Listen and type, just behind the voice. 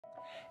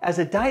As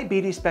a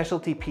diabetes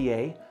specialty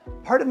PA,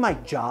 part of my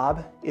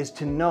job is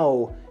to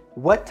know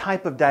what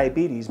type of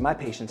diabetes my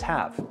patients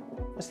have.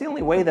 It's the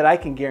only way that I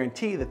can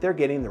guarantee that they're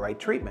getting the right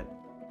treatment.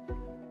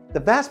 The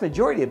vast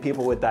majority of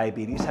people with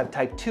diabetes have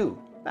type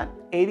 2, about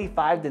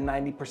 85 to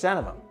 90%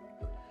 of them.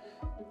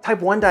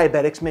 Type 1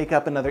 diabetics make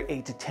up another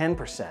 8 to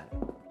 10%.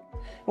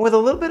 And with a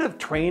little bit of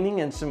training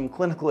and some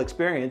clinical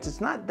experience,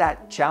 it's not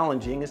that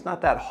challenging, it's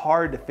not that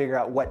hard to figure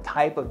out what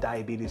type of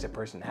diabetes a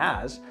person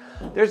has.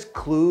 There's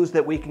clues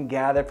that we can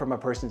gather from a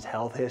person's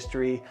health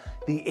history,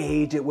 the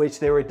age at which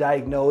they were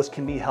diagnosed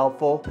can be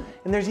helpful,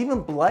 and there's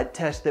even blood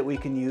tests that we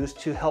can use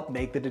to help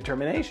make the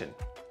determination.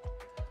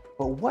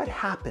 But what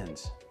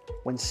happens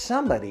when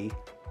somebody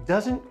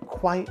doesn't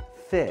quite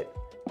fit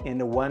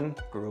into one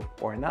group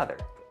or another?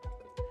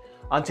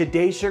 On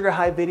today's Sugar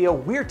High video,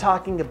 we're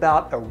talking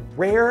about a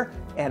rare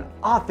and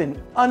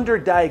often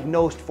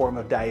underdiagnosed form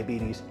of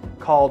diabetes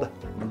called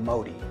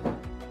MODY.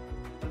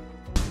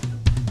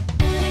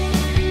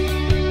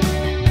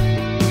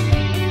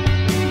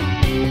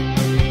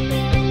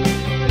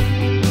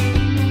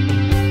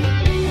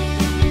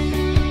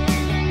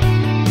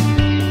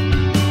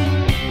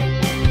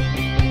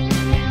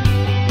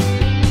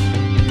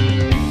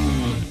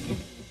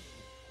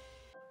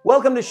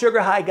 Welcome to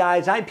Sugar High,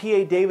 guys. I'm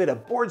PA David, a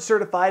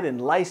board-certified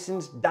and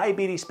licensed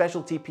diabetes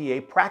specialty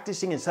PA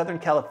practicing in Southern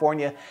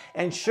California,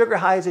 and Sugar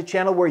High is a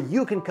channel where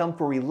you can come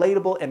for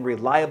relatable and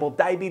reliable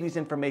diabetes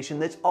information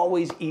that's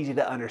always easy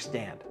to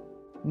understand.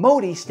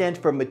 MODY stands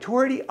for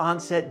Maturity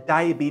Onset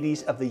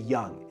Diabetes of the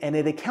Young, and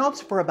it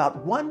accounts for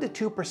about 1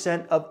 to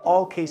 2% of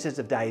all cases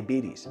of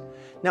diabetes.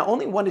 Now,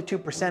 only 1 to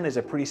 2% is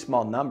a pretty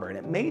small number, and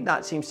it may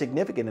not seem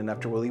significant enough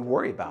to really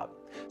worry about.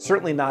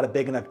 Certainly not a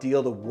big enough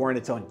deal to warrant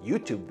its own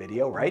YouTube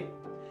video, right?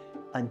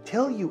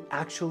 Until you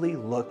actually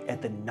look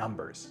at the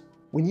numbers.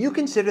 When you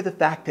consider the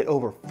fact that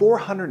over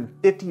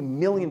 450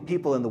 million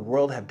people in the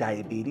world have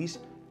diabetes,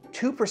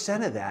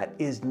 2% of that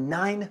is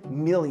 9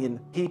 million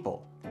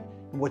people.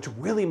 What's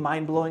really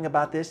mind-blowing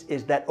about this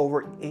is that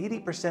over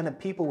 80% of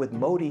people with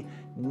MODY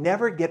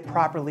never get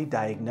properly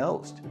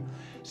diagnosed.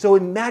 So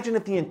imagine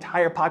if the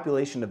entire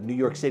population of New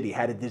York City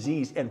had a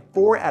disease and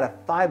 4 out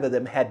of 5 of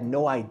them had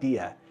no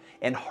idea,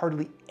 and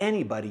hardly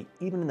anybody,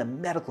 even in the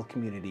medical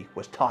community,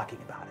 was talking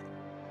about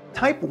it.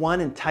 Type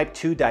 1 and type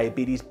 2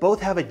 diabetes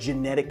both have a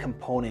genetic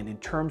component in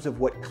terms of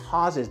what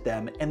causes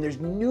them, and there's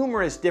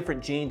numerous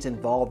different genes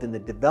involved in the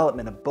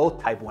development of both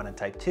type 1 and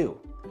type 2.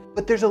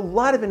 But there's a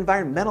lot of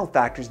environmental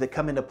factors that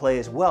come into play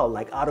as well,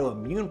 like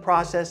autoimmune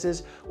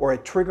processes, or a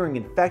triggering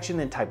infection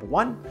in type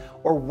 1,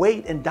 or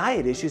weight and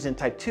diet issues in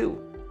type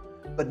 2.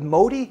 But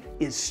MODY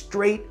is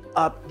straight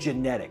up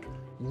genetic.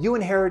 You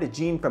inherit a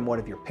gene from one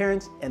of your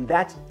parents, and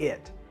that's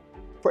it.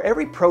 For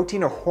every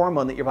protein or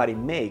hormone that your body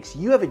makes,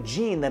 you have a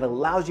gene that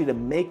allows you to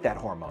make that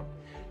hormone.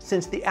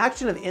 Since the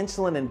action of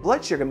insulin and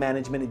blood sugar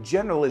management in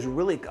general is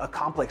really a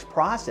complex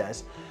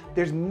process,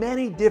 there's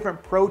many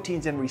different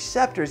proteins and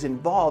receptors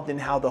involved in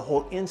how the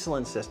whole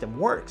insulin system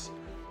works.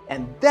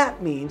 And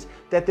that means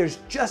that there's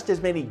just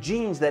as many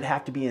genes that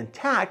have to be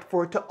intact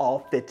for it to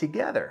all fit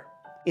together.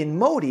 In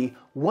MODY,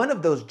 one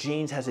of those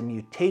genes has a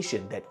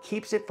mutation that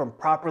keeps it from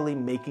properly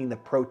making the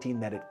protein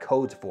that it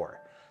codes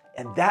for.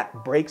 And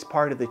that breaks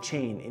part of the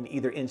chain in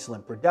either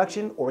insulin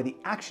production or the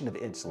action of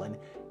insulin,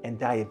 and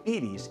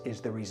diabetes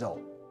is the result.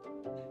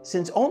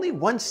 Since only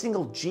one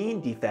single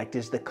gene defect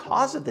is the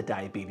cause of the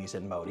diabetes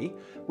in MODY,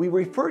 we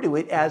refer to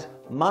it as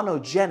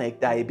monogenic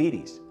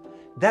diabetes.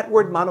 That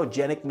word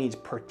monogenic means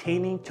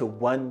pertaining to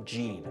one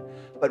gene.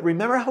 But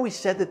remember how we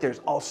said that there's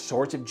all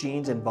sorts of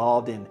genes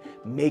involved in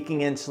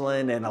making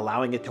insulin and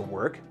allowing it to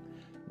work?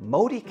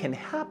 MODY can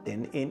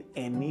happen in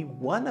any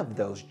one of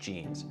those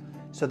genes.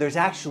 So there's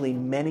actually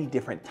many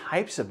different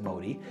types of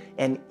MODY,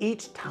 and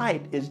each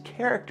type is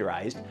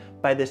characterized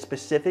by the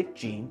specific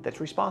gene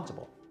that's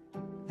responsible.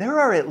 There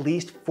are at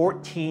least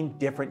 14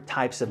 different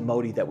types of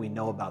MODY that we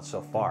know about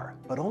so far,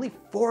 but only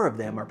 4 of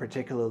them are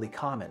particularly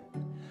common.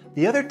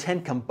 The other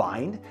 10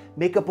 combined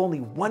make up only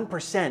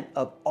 1%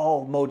 of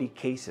all MODY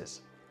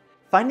cases.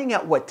 Finding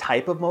out what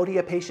type of MODY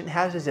a patient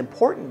has is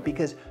important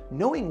because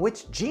knowing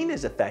which gene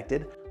is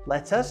affected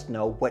lets us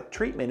know what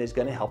treatment is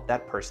going to help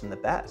that person the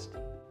best.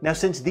 Now,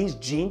 since these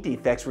gene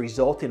defects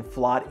result in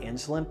flawed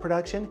insulin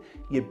production,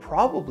 you'd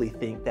probably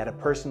think that a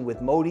person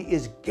with MODY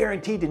is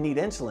guaranteed to need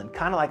insulin,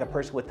 kind of like a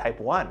person with type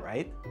 1,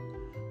 right?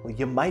 Well,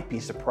 you might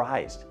be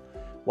surprised.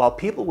 While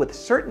people with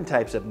certain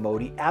types of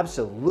MODY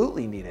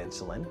absolutely need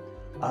insulin,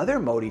 other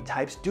MODY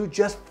types do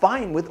just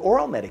fine with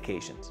oral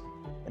medications.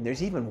 And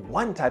there's even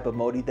one type of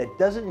MODY that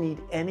doesn't need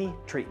any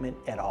treatment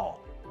at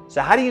all.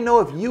 So how do you know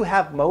if you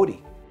have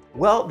MODY?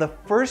 Well, the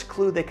first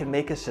clue that can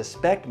make us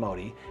suspect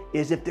MODY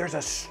is if there's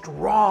a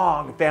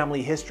strong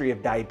family history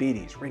of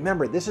diabetes.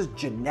 Remember, this is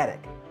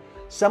genetic.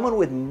 Someone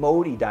with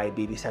MODY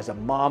diabetes has a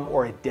mom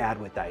or a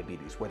dad with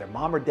diabetes, whether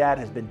mom or dad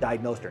has been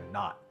diagnosed or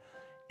not.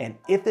 And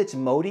if it's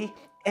MODY,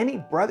 any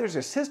brothers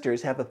or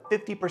sisters have a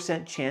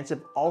 50% chance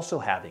of also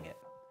having it.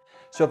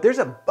 So if there's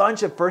a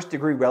bunch of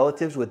first-degree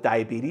relatives with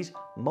diabetes,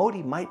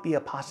 MODY might be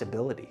a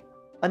possibility.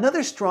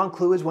 Another strong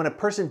clue is when a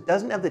person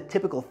doesn't have the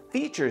typical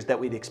features that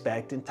we'd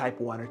expect in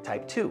type 1 or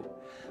type 2.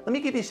 Let me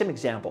give you some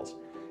examples.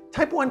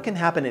 Type 1 can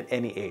happen at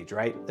any age,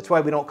 right? That's why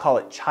we don't call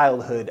it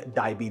childhood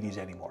diabetes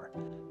anymore.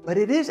 But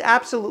it is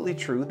absolutely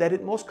true that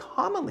it most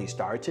commonly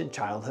starts in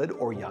childhood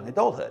or young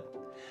adulthood.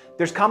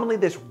 There's commonly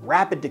this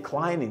rapid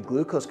decline in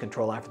glucose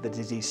control after the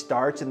disease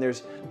starts, and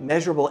there's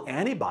measurable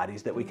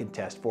antibodies that we can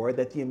test for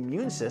that the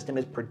immune system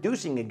is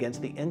producing against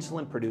the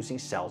insulin-producing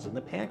cells in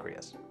the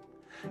pancreas.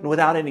 And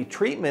without any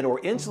treatment or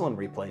insulin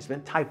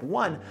replacement, type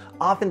 1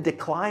 often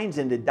declines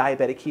into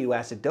diabetic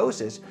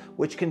ketoacidosis,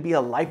 which can be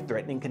a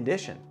life-threatening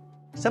condition.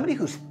 Somebody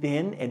who's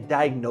thin and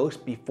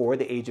diagnosed before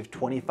the age of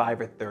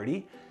 25 or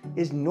 30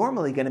 is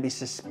normally going to be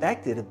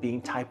suspected of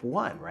being type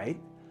 1, right?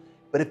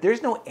 But if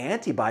there's no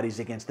antibodies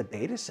against the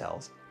beta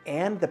cells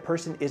and the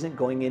person isn't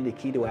going into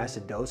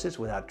ketoacidosis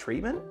without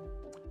treatment,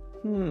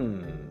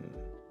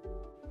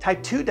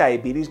 Type 2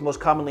 diabetes most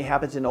commonly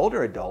happens in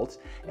older adults,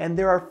 and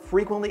there are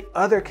frequently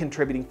other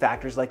contributing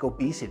factors like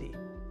obesity.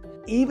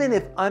 Even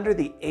if under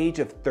the age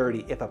of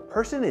 30, if a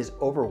person is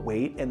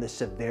overweight and the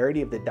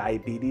severity of the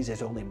diabetes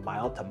is only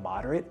mild to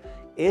moderate,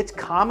 it's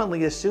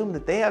commonly assumed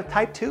that they have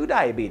type 2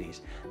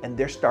 diabetes and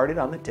they're started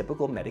on the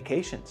typical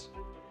medications.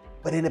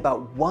 But in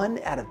about 1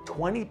 out of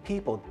 20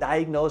 people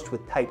diagnosed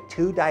with type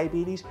 2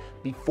 diabetes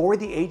before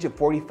the age of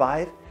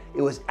 45,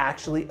 it was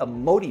actually a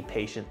MODY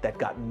patient that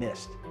got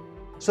missed.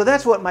 So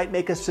that's what might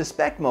make us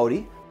suspect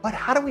MODY, but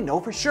how do we know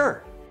for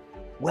sure?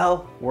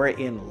 Well, we're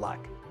in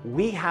luck.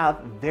 We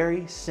have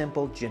very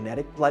simple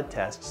genetic blood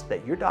tests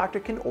that your doctor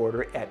can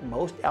order at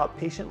most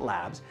outpatient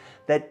labs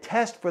that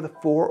test for the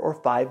 4 or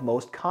 5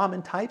 most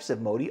common types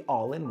of MODY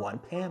all in one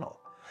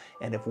panel.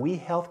 And if we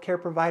healthcare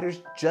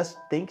providers just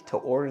think to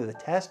order the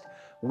test,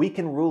 we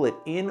can rule it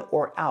in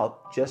or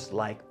out just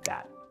like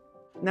that.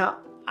 Now,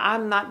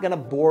 I'm not going to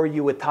bore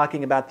you with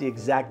talking about the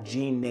exact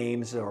gene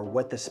names or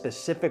what the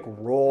specific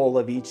role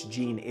of each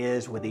gene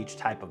is with each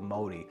type of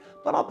MODY,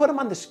 but I'll put them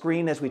on the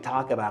screen as we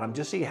talk about them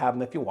just so you have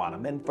them if you want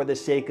them and for the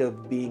sake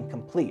of being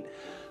complete.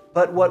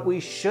 But what we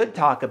should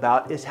talk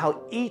about is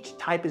how each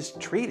type is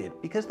treated,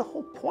 because the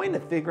whole point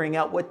of figuring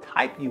out what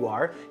type you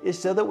are is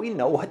so that we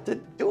know what to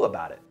do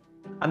about it.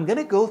 I'm going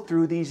to go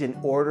through these in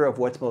order of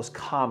what's most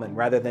common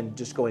rather than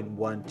just going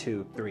 1,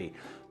 2, 3.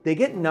 They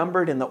get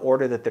numbered in the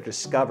order that they're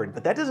discovered,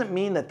 but that doesn't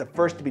mean that the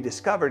first to be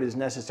discovered is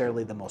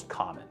necessarily the most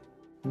common.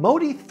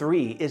 MODY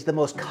 3 is the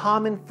most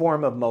common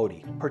form of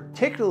MODY,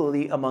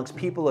 particularly amongst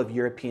people of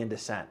European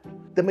descent.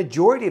 The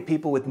majority of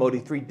people with MODY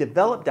 3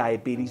 develop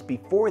diabetes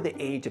before the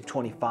age of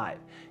 25,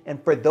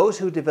 and for those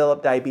who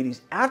develop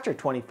diabetes after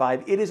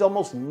 25, it is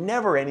almost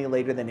never any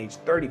later than age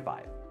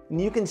 35. And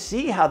you can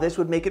see how this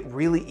would make it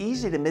really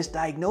easy to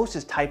misdiagnose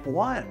as type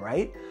 1,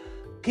 right?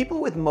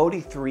 People with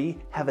MODY 3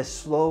 have a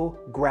slow,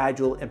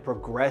 gradual, and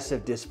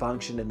progressive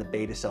dysfunction in the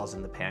beta cells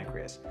in the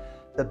pancreas.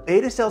 The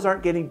beta cells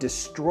aren't getting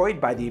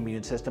destroyed by the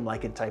immune system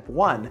like in type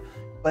 1,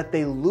 but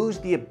they lose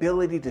the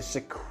ability to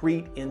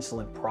secrete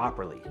insulin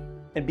properly.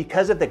 And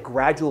because of the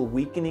gradual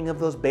weakening of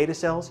those beta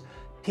cells,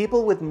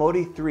 people with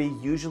MODY 3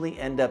 usually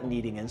end up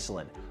needing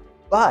insulin.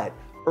 But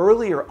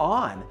earlier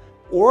on,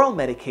 oral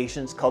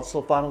medications called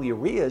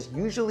sulfonylureas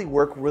usually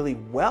work really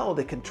well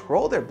to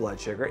control their blood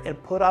sugar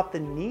and put off the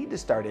need to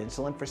start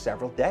insulin for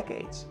several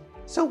decades.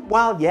 So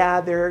while yeah,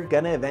 they're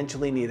gonna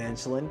eventually need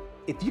insulin,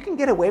 if you can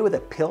get away with a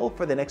pill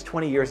for the next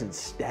 20 years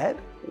instead,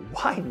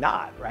 why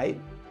not, right?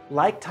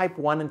 Like type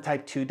 1 and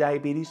type 2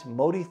 diabetes,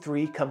 MODY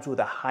 3 comes with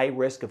a high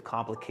risk of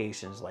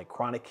complications like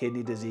chronic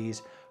kidney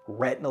disease,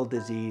 retinal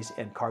disease,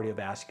 and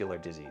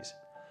cardiovascular disease.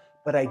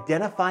 But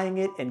identifying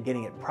it and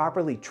getting it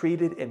properly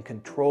treated and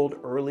controlled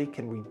early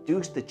can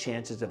reduce the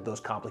chances of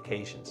those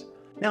complications.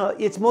 Now,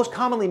 it's most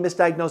commonly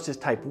misdiagnosed as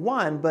type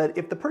 1, but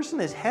if the person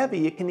is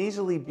heavy, it can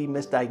easily be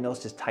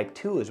misdiagnosed as type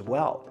 2 as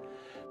well.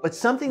 But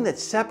something that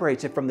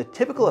separates it from the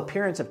typical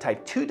appearance of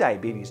type 2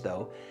 diabetes,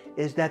 though,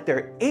 is that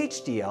their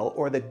HDL,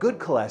 or the good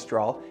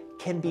cholesterol,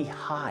 can be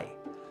high.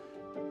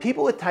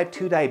 People with type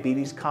 2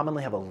 diabetes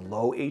commonly have a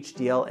low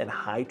HDL and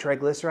high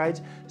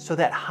triglycerides, so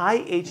that high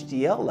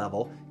HDL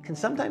level can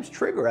sometimes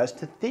trigger us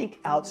to think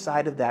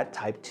outside of that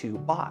type 2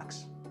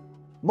 box.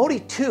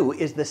 MODY 2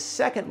 is the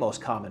second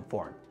most common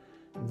form.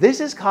 This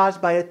is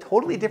caused by a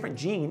totally different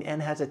gene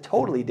and has a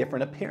totally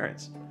different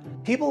appearance.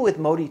 People with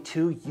MODY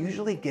 2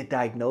 usually get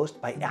diagnosed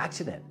by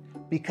accident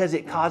because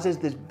it causes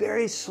this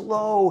very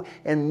slow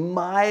and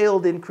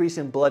mild increase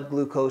in blood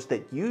glucose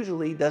that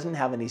usually doesn't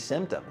have any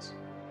symptoms.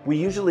 We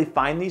usually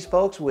find these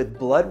folks with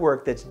blood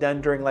work that's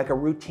done during like a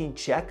routine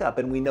checkup,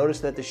 and we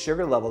notice that the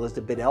sugar level is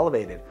a bit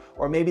elevated,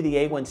 or maybe the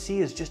A1C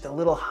is just a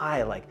little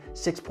high, like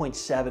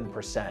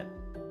 6.7%.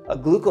 A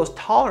glucose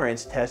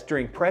tolerance test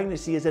during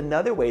pregnancy is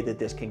another way that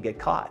this can get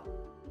caught.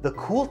 The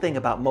cool thing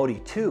about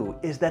MODY 2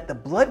 is that the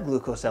blood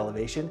glucose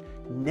elevation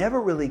never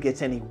really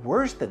gets any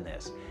worse than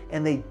this,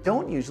 and they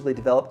don't usually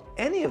develop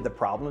any of the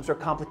problems or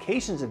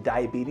complications of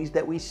diabetes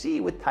that we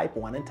see with type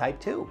 1 and type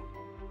 2.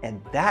 And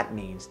that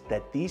means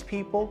that these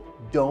people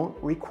don't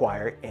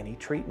require any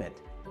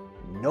treatment.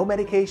 No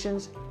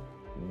medications,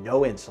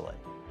 no insulin.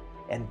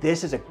 And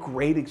this is a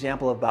great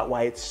example about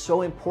why it's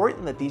so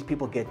important that these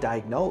people get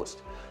diagnosed.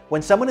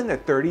 When someone in their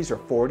 30s or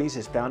 40s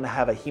is found to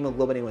have a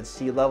hemoglobin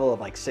A1C level of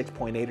like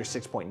 6.8 or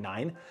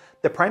 6.9,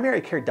 the primary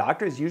care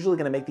doctor is usually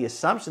going to make the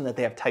assumption that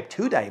they have type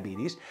 2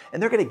 diabetes,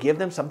 and they're going to give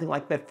them something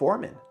like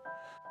metformin.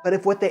 But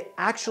if what they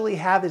actually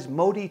have is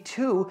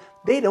MODY-2,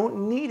 they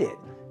don't need it.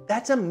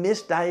 That's a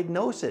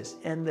misdiagnosis,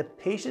 and the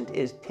patient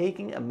is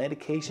taking a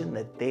medication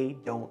that they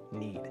don't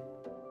need.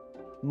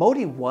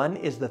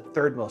 MODY-1 is the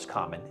third most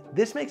common.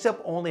 This makes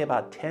up only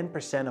about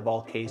 10% of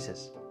all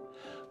cases.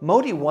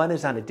 MODY-1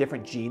 is on a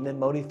different gene than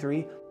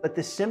MODY-3, but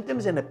the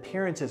symptoms and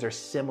appearances are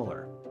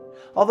similar.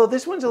 Although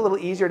this one's a little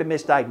easier to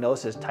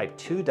misdiagnose as type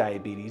 2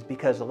 diabetes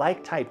because,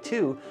 like type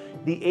 2,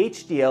 the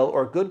HDL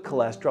or good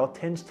cholesterol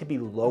tends to be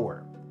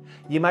lower.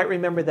 You might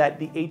remember that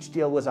the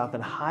HDL was often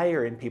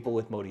higher in people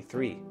with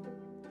MODY-3.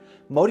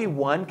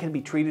 MODY-1 can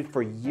be treated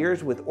for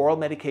years with oral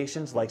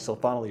medications like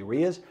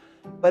sulfonylureas,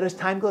 but as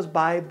time goes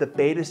by, the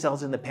beta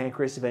cells in the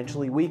pancreas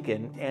eventually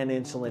weaken and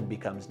insulin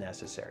becomes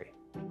necessary.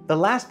 The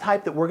last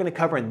type that we're going to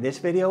cover in this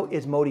video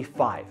is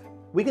MODY-5.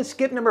 We can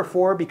skip number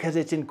 4 because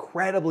it's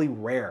incredibly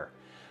rare.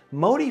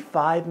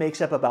 MODY-5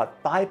 makes up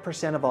about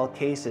 5% of all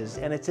cases,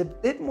 and it's a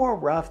bit more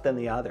rough than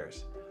the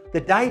others.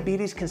 The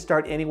diabetes can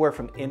start anywhere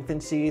from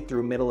infancy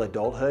through middle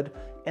adulthood,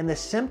 and the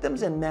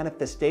symptoms and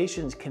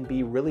manifestations can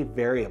be really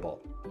variable.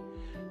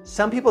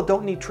 Some people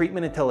don't need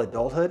treatment until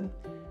adulthood,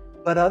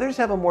 but others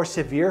have a more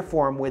severe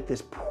form with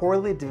this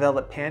poorly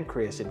developed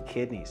pancreas and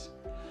kidneys.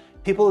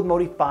 People with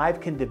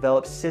MODY-5 can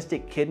develop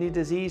cystic kidney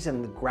disease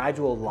and the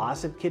gradual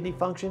loss of kidney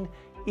function,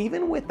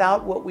 even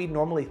without what we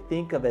normally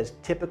think of as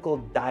typical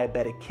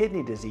diabetic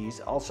kidney disease,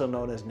 also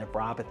known as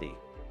nephropathy.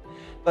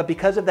 But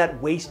because of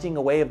that wasting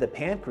away of the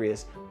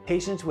pancreas,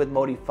 patients with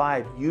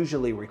MODY-5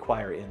 usually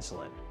require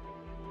insulin.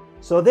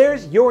 So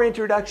there's your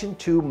introduction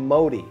to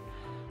MODY.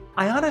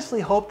 I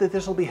honestly hope that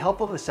this will be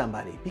helpful to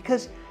somebody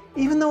because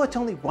even though it's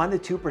only 1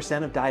 to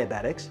 2% of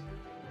diabetics,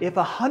 if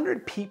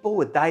 100 people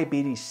with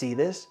diabetes see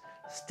this,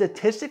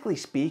 statistically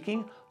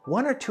speaking,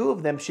 1 or 2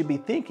 of them should be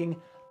thinking,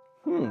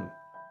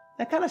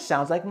 that kind of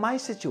sounds like my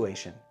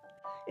situation.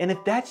 And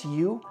if that's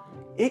you,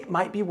 it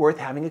might be worth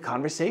having a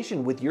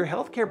conversation with your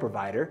healthcare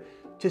provider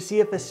to see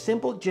if a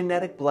simple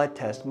genetic blood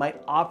test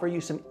might offer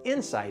you some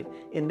insight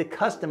into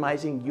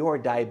customizing your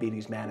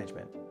diabetes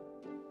management.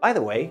 By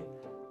the way,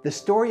 the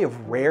story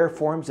of rare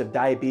forms of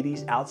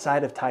diabetes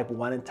outside of type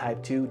 1 and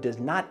type 2 does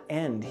not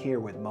end here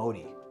with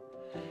MODY.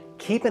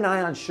 Keep an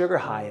eye on Sugar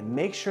High and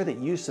make sure that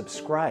you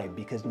subscribe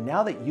because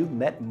now that you've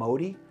met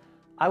MODY,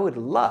 I would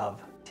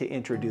love to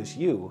introduce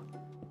you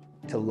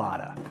to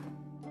LADA.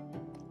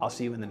 I'll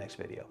see you in the next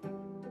video.